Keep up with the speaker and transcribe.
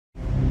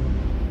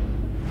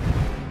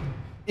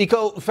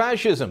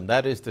Eco-fascism,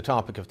 that is the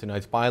topic of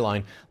tonight's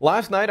byline.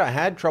 Last night I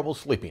had trouble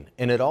sleeping,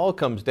 and it all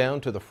comes down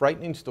to the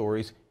frightening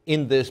stories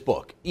in this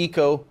book,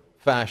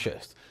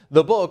 Eco-Fascists.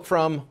 The book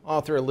from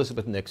author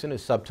Elizabeth Nixon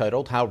is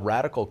subtitled How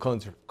Radical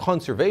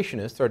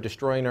Conservationists Are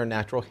Destroying Our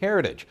Natural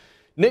Heritage.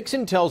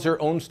 Nixon tells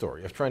her own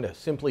story of trying to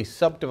simply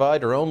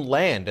subdivide her own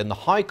land and the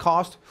high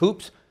cost,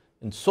 hoops,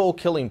 and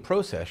soul-killing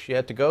process she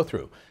had to go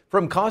through.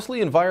 From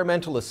costly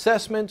environmental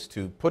assessments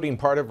to putting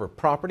part of her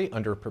property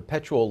under a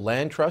perpetual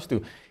land trust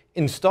to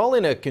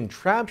installing a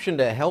contraption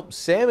to help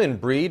salmon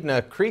breed in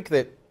a creek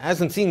that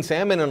hasn't seen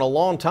salmon in a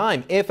long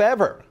time, if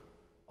ever.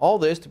 All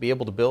this to be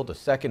able to build a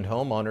second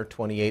home on her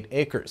 28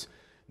 acres.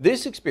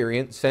 This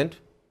experience sent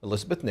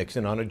Elizabeth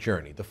Nixon on a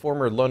journey. The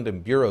former London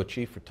bureau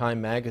chief for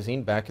Time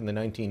magazine back in the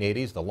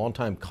 1980s, the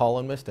longtime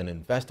columnist and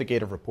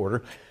investigative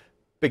reporter,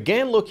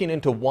 began looking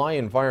into why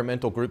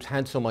environmental groups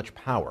had so much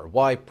power,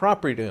 why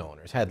property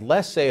owners had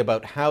less say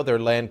about how their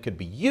land could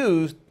be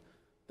used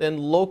than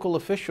local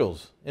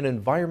officials and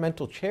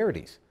environmental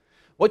charities.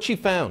 What she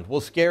found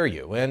will scare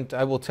you, and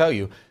I will tell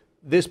you,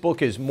 this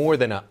book is more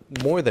than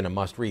a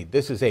must-read.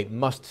 This is a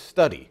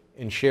must-study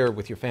and share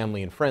with your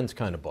family and friends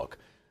kind of book.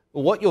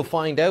 What you'll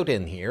find out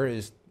in here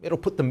is it'll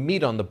put the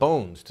meat on the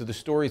bones to the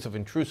stories of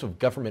intrusive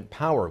government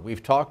power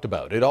we've talked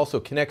about. It also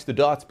connects the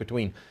dots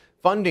between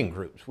funding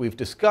groups we've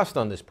discussed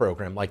on this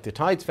program, like the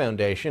Tides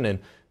Foundation and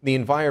the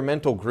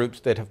environmental groups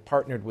that have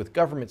partnered with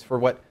governments for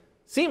what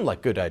seem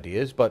like good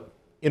ideas, but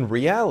in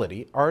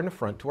reality are an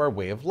affront to our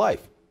way of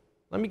life.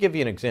 Let me give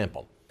you an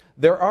example.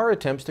 There are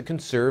attempts to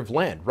conserve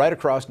land right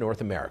across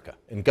North America,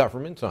 and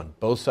governments on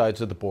both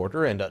sides of the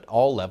border and at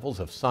all levels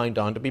have signed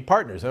on to be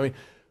partners. I mean,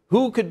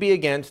 who could be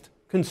against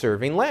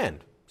conserving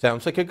land?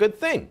 Sounds like a good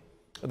thing.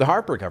 The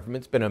Harper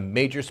government's been a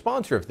major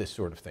sponsor of this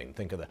sort of thing.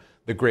 Think of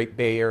the Great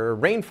Bay Area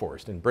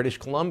rainforest in British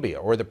Columbia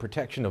or the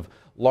protection of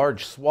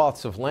large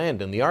swaths of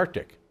land in the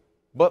Arctic.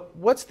 But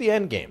what's the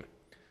end game?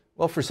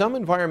 Well, for some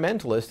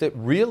environmentalists, it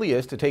really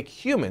is to take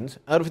humans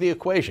out of the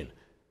equation.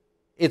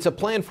 It's a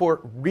plan for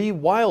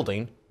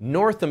rewilding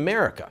North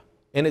America,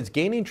 and it's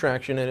gaining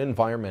traction in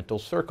environmental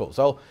circles.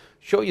 I'll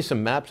show you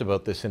some maps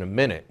about this in a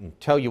minute and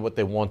tell you what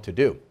they want to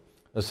do.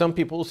 Now, some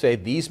people say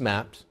these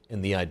maps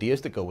and the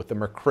ideas that go with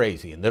them are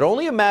crazy and that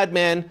only a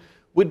madman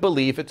would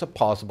believe it's a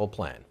possible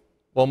plan.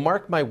 Well,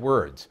 mark my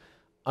words,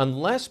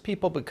 unless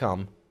people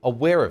become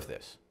aware of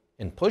this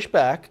and push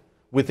back,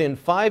 within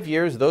 5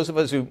 years, those of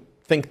us who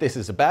think this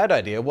is a bad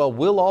idea, well,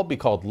 we'll all be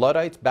called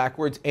Luddites,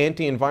 backwards,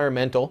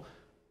 anti-environmental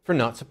for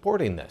not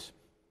supporting this.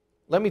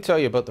 Let me tell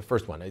you about the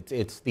first one.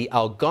 It's the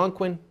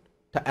Algonquin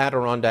to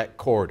Adirondack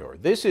corridor.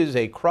 This is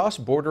a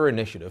cross-border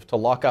initiative to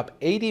lock up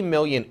 80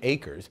 million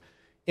acres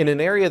in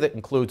an area that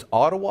includes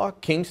Ottawa,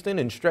 Kingston,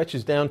 and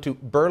stretches down to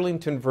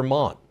Burlington,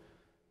 Vermont.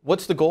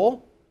 What's the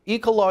goal?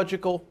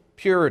 Ecological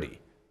purity,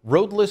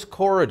 roadless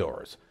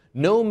corridors,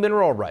 no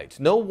mineral rights,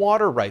 no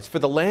water rights for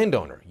the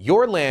landowner.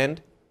 Your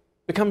land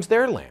becomes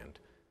their land.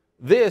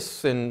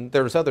 This, and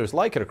there's others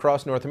like it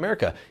across North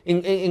America,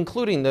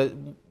 including the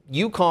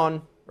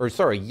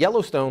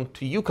Yellowstone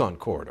to Yukon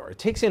corridor. It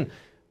takes in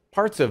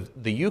parts of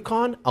the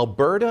Yukon,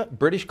 Alberta,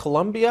 British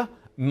Columbia,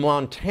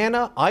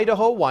 Montana,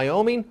 Idaho,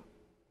 Wyoming,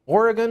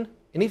 Oregon,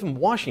 and even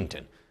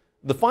Washington.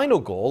 The final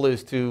goal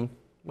is to,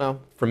 well,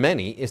 for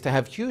many, is to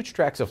have huge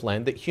tracts of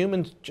land that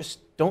humans just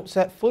don't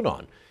set foot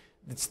on.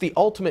 It's the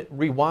ultimate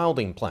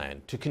rewilding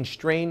plan to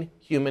constrain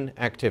human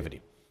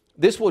activity.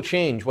 This will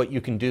change what you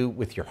can do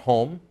with your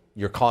home,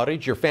 your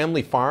cottage, your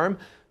family farm,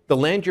 the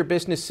land your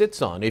business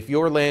sits on. If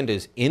your land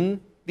is in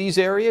these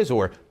areas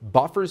or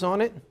buffers on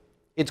it,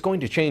 it's going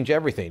to change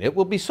everything. It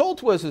will be sold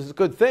to us as a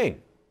good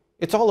thing.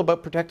 It's all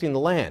about protecting the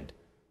land.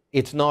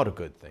 It's not a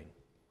good thing.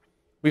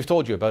 We've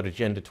told you about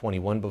Agenda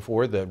 21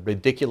 before, the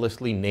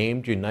ridiculously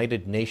named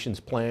United Nations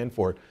plan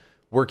for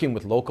working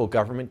with local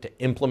government to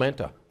implement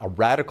a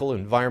radical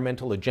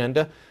environmental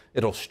agenda.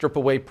 It'll strip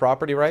away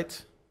property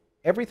rights.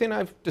 Everything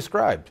I've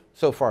described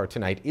so far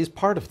tonight is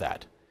part of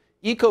that.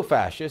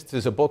 Eco-Fascists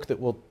is a book that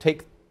will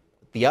take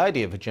the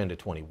idea of Agenda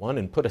 21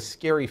 and put a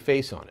scary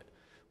face on it.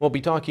 We'll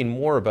be talking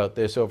more about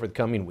this over the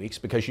coming weeks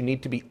because you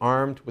need to be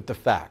armed with the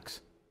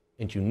facts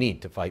and you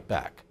need to fight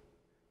back.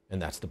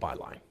 And that's the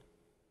byline.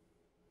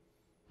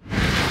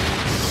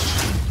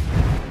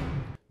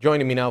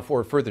 Joining me now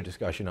for further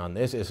discussion on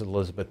this is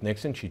Elizabeth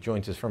Nixon. She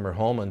joins us from her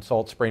home on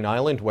Salt Spring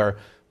Island, where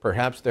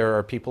perhaps there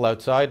are people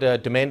outside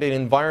demanding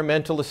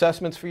environmental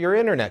assessments for your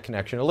internet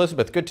connection.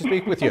 Elizabeth, good to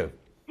speak with you.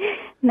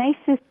 Nice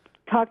to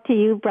talk to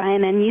you,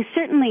 Brian, and you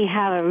certainly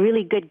have a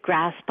really good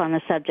grasp on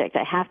the subject,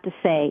 I have to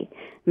say.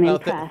 I'm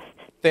impressed.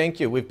 Thank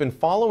you. We've been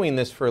following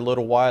this for a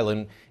little while,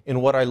 and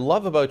what I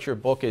love about your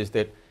book is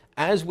that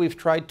as we've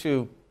tried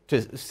to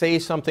say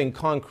something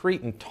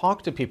concrete and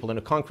talk to people in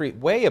a concrete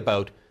way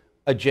about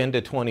Agenda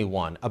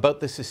 21,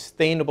 about the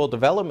sustainable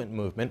development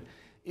movement,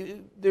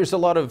 there's a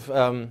lot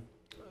of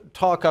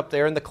talk up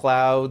there in the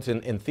clouds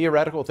and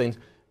theoretical things.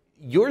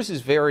 Yours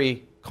is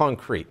very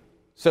concrete.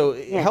 So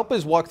help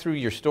us walk through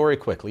your story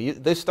quickly.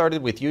 This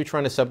started with you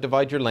trying to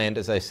subdivide your land,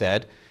 as I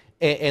said,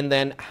 and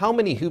then how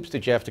many hoops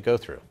did you have to go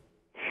through?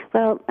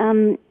 Well,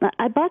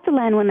 I bought the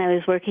land when I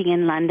was working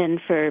in London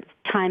for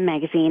Time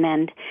magazine,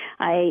 and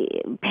I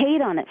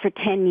paid on it for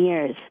 10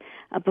 years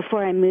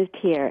before I moved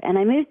here. And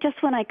I moved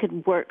just when I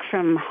could work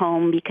from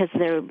home because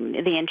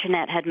the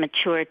internet had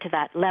matured to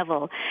that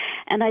level.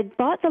 And I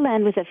bought the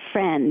land with a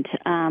friend,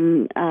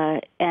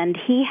 and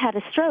he had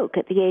a stroke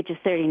at the age of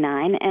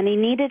 39, and he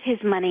needed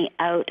his money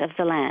out of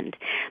the land,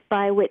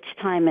 by which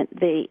time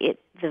the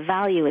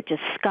value had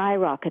just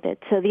skyrocketed.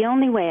 So the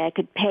only way I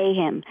could pay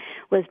him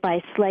was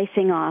by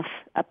slicing off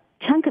a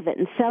chunk of it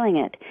and selling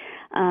it.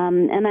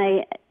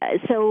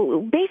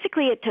 So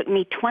basically it took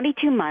me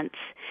 22 months.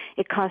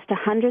 It cost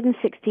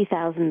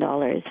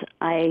 $160,000.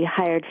 I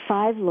hired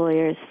 5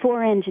 lawyers,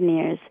 4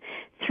 engineers,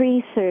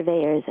 3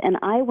 surveyors, and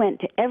I went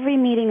to every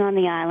meeting on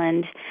the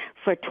island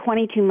for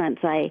 22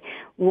 months. I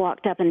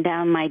walked up and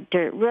down my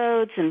dirt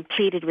roads and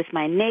pleaded with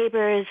my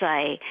neighbors.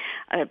 I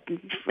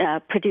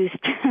produced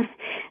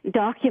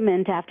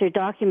document after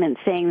document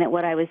saying that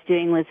what I was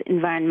doing was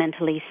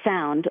environmentally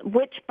sound,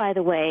 which, by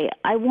the way,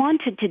 I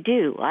wanted to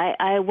do.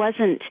 I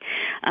wasn't,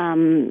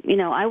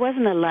 I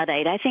wasn't a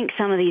Luddite. I think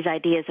some of these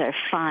ideas are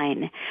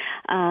fine.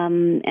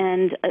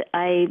 And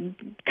I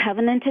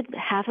covenanted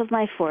half of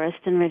my forest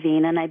and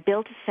ravine, and I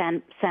built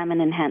a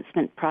salmon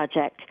enhancement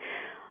project,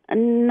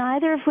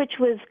 neither of which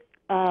was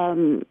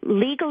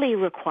legally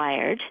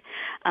required,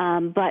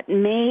 but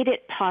made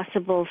it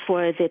possible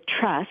for the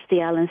trust,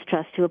 the Islands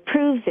Trust, to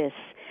approve this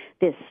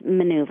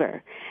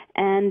maneuver.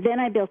 And then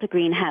I built a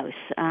greenhouse.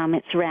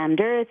 It's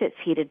rammed earth. It's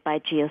heated by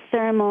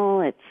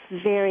geothermal.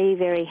 It's very,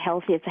 very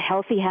healthy. It's a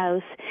healthy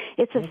house.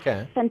 It's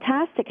a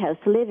fantastic house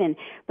to live in.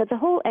 But the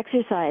whole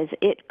exercise,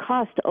 it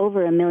cost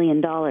over $1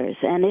 million.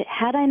 And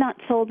had I not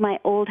sold my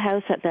old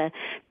house at the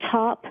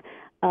top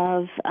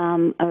of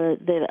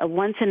the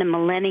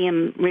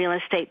once-in-a-millennium real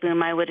estate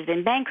boom, I would have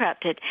been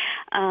bankrupted,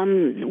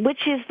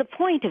 which is the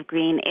point of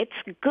green. It's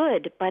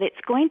good, but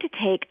it's going to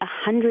take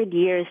 100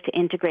 years to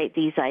integrate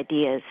these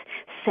ideas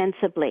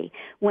sensibly.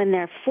 When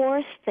they're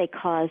forced, they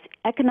cause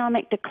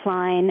economic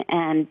decline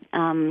and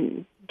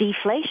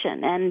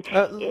deflation. And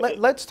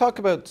let's talk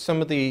about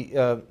some of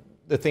the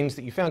things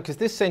that you found, because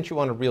this sent you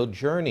on a real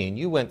journey, and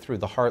you went through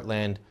the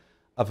heartland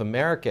of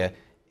America.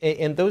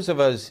 And those of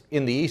us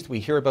in the East, we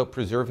hear about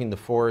preserving the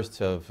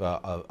forests of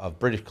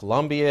British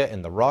Columbia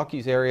and the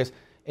Rockies areas.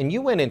 And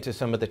you went into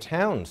some of the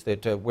towns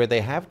that where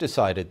they have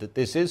decided that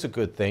this is a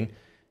good thing,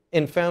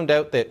 and found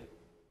out that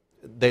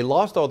they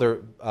lost all their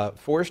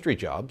forestry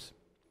jobs.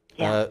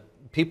 Yeah.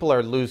 People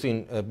are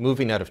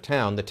moving out of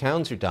town. The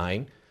towns are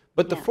dying.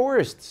 But the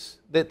forests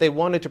that they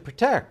wanted to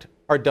protect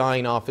are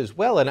dying off as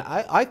well. And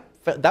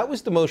that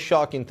was the most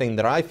shocking thing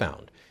that I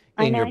found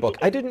in your book.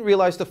 I didn't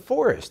realize the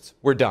forests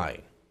were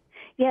dying.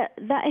 Yeah,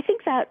 I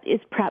think that is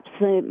perhaps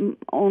the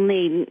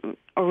only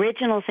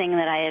original thing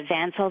that I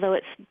advance, although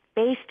it's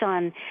based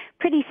on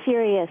pretty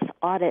serious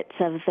audits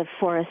of the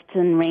forests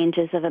and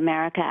ranges of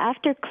America.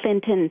 After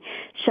Clinton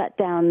shut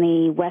down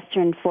the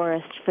western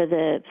forest for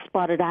the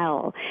spotted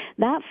owl,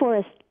 that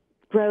forest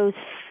grows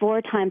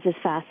 4 times as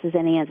fast as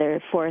any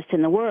other forest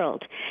in the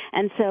world.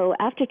 And so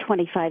after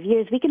 25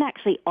 years, we can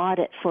actually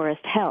audit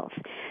forest health.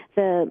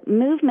 The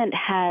movement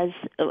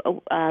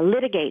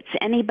litigates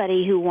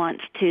anybody who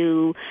wants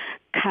to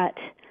cut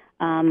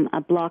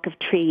a block of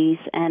trees,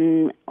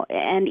 and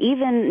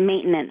even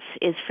maintenance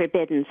is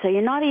forbidden. So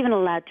you're not even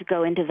allowed to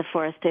go into the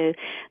forest to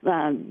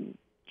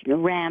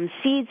ram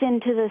seeds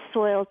into the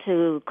soil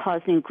to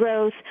cause new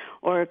growth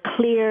or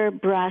clear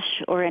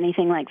brush or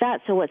anything like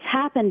that. So what's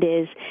happened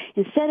is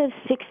instead of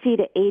 60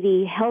 to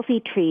 80 healthy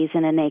trees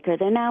in an acre,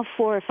 they're now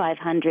 400 or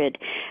 500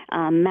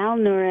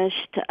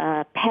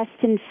 malnourished,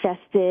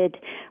 pest-infested,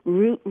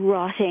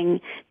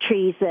 root-rotting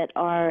trees that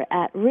are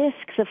at risk.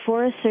 The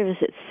Forest Service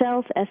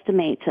itself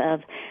estimates of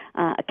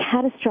a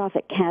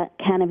catastrophic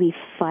canopy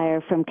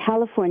fire from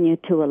California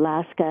to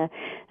Alaska,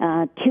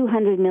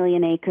 200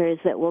 million acres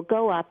that will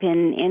go up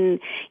in an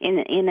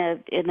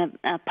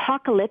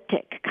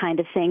apocalyptic kind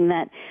of thing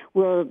that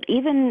will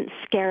even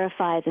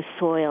scarify the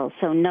soil,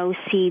 so no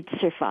seeds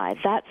survive.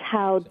 That's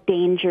how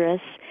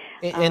dangerous.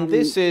 And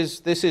this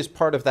is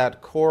part of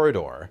that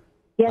corridor.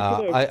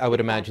 Yes, it is. I would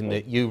imagine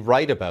that you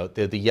write about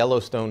the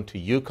Yellowstone to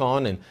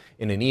Yukon, and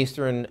in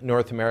eastern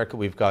North America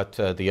we've got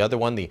the other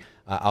one, the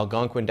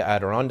Algonquin to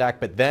Adirondack,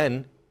 but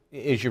then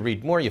as you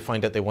read more you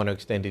find out they want to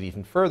extend it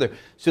even further.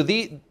 So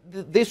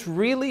this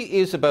really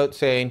is about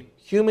saying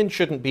humans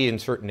shouldn't be in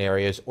certain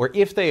areas, or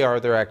if they are,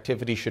 their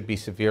activity should be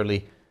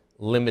severely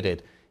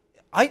limited.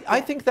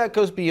 I think that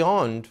goes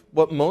beyond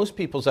what most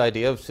people's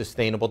idea of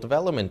sustainable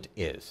development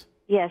is.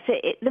 Yes,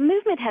 the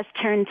movement has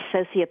turned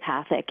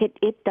sociopathic.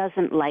 It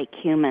doesn't like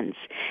humans,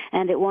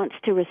 and it wants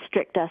to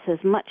restrict us as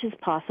much as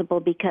possible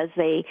because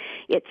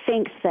it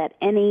thinks that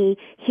any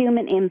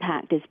human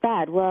impact is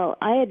bad. Well,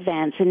 I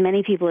advance, and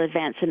many people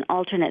advance, an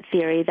alternate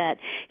theory that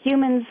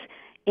humans,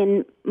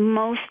 in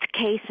most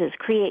cases,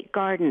 create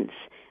gardens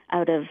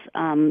out of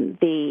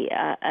the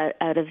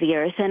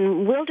earth,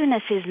 and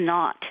wilderness is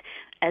not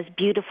as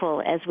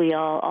beautiful as we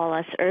all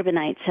us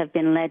urbanites have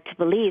been led to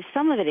believe.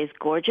 Some of it is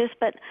gorgeous,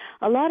 but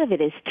a lot of it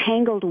is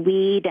tangled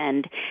weed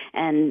and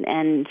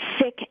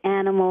sick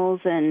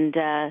animals and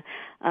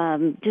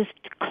just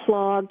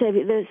clogged. I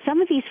mean,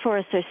 some of these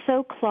forests are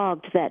so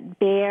clogged that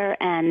bear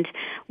and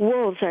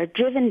wolves are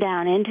driven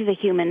down into the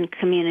human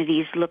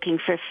communities looking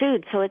for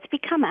food. So it's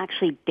become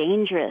actually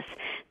dangerous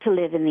to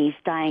live in these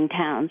dying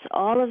towns.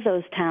 All of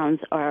those towns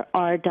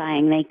are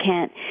dying. They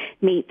can't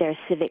meet their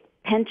civic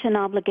pension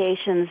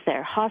obligations,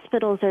 their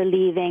hospitals are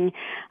leaving.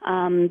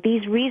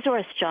 These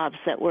resource jobs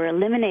that were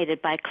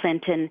eliminated by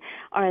Clinton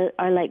are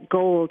like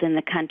gold in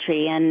the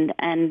country,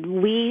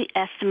 and we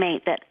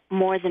estimate that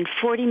more than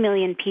 40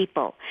 million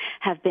people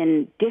have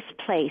been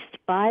displaced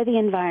by the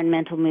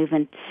environmental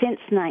movement since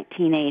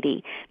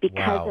 1980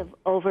 because of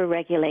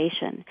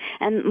overregulation.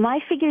 And my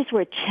figures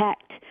were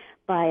checked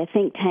by a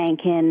think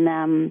tank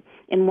in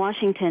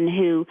Washington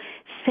who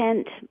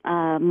sent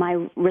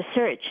my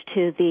research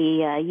to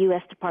the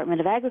U.S. Department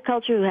of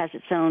Agriculture, who has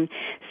its own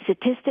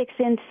statistics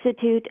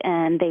institute,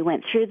 and they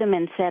went through them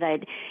and said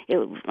I'd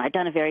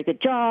done a very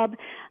good job,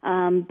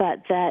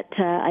 but that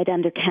I'd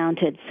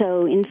undercounted.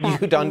 So in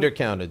fact, you'd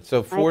undercounted.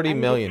 So 40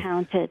 million.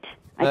 Undercounted.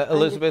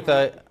 Elizabeth,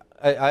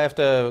 I have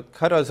to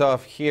cut us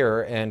off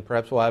here, and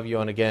perhaps we'll have you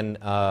on again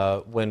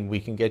when we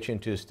can get you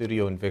into a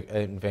studio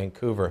in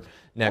Vancouver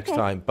next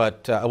time.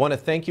 But I want to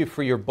thank you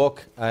for your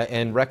book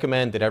and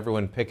recommend that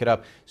everyone pick it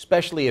up,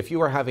 especially if you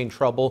are having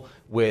trouble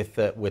with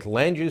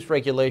land use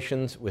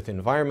regulations, with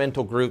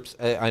environmental groups.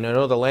 And I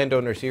know the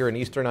landowners here in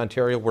Eastern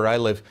Ontario, where I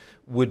live,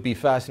 would be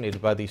fascinated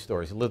by these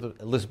stories.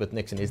 Elizabeth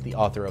Nixon is the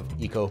author of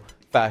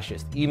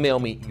Eco-Fascist. Email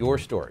me your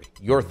story,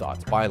 your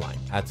thoughts, byline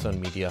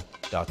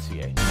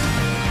 @sunmedia.ca.